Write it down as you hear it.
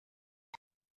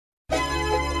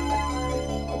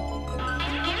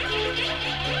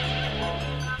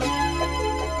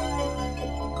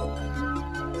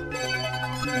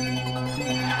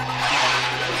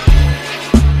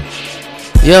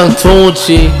Young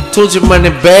Tunchi, Tunchi money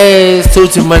bags,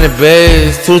 Tunchi money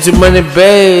bags, Tunchi money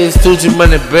bags, Tunchi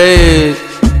money bags.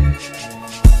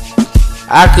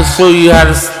 I can show you how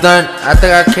to stunt. I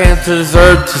think I came to this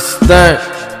earth to stunt.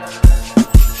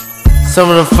 Some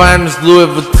of the finest Louis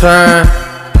Vuitton,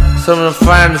 some of the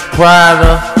finest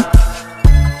Prada.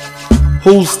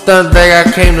 Who stunt think I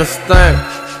came to stunt?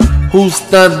 Who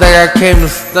stunt think I came to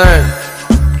stunt?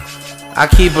 I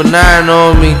keep a 9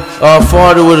 on me, or a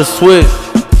 40 with a switch.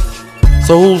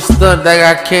 So who stunt think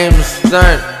I came to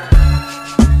stunt?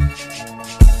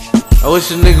 I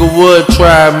wish a nigga would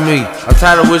try me. I'm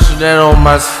tired of wishing that on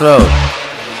myself.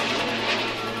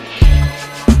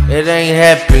 It ain't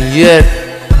happened yet.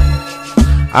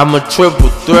 I'm a triple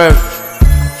threat.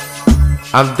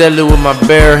 I'm deadly with my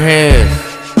bare hands.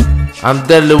 I'm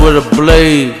deadly with a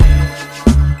blade.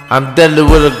 I'm deadly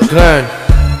with a gun.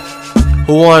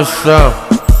 Who wants some?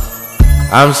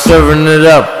 I'm serving it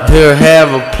up. Here,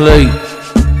 have a plate.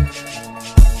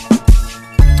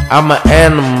 I'm an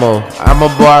animal. I'm a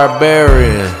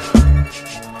barbarian.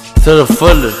 To the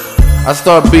fullest. I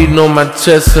start beating on my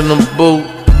chest in the boot,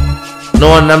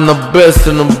 knowing I'm the best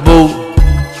in the boot.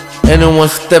 Anyone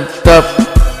stepped up,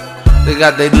 they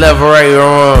got their left right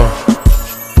on.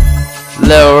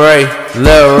 Left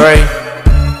right,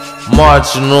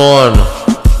 marching on.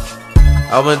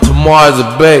 I went to Mars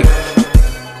and back,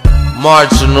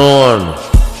 marching on.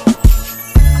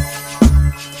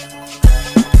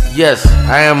 Yes,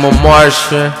 I am a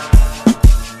Martian.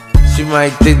 She might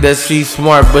think that she's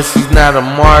smart, but she's not a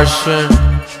Martian.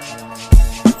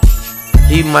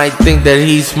 He might think that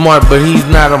he's smart, but he's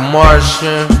not a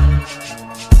Martian.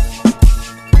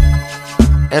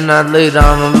 And I lay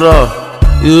down the law.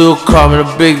 You call me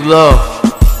the big love.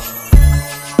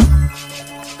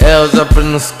 L's up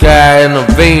in the sky and a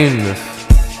Venus.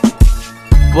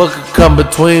 What could come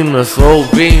between us, oh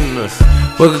Venus?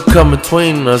 What could come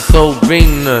between us, oh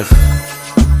Venus?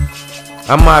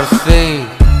 I'm out of scene.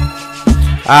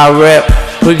 I rap,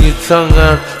 put your tongue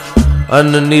up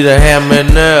underneath a hammer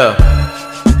and nail,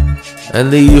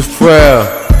 and leave you frail.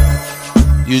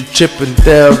 You chipping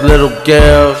tails, little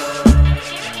gals.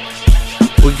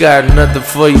 We got nothing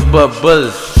for you but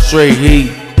bullets. Straight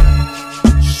heat.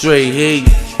 Straight heat.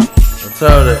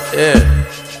 Until the end.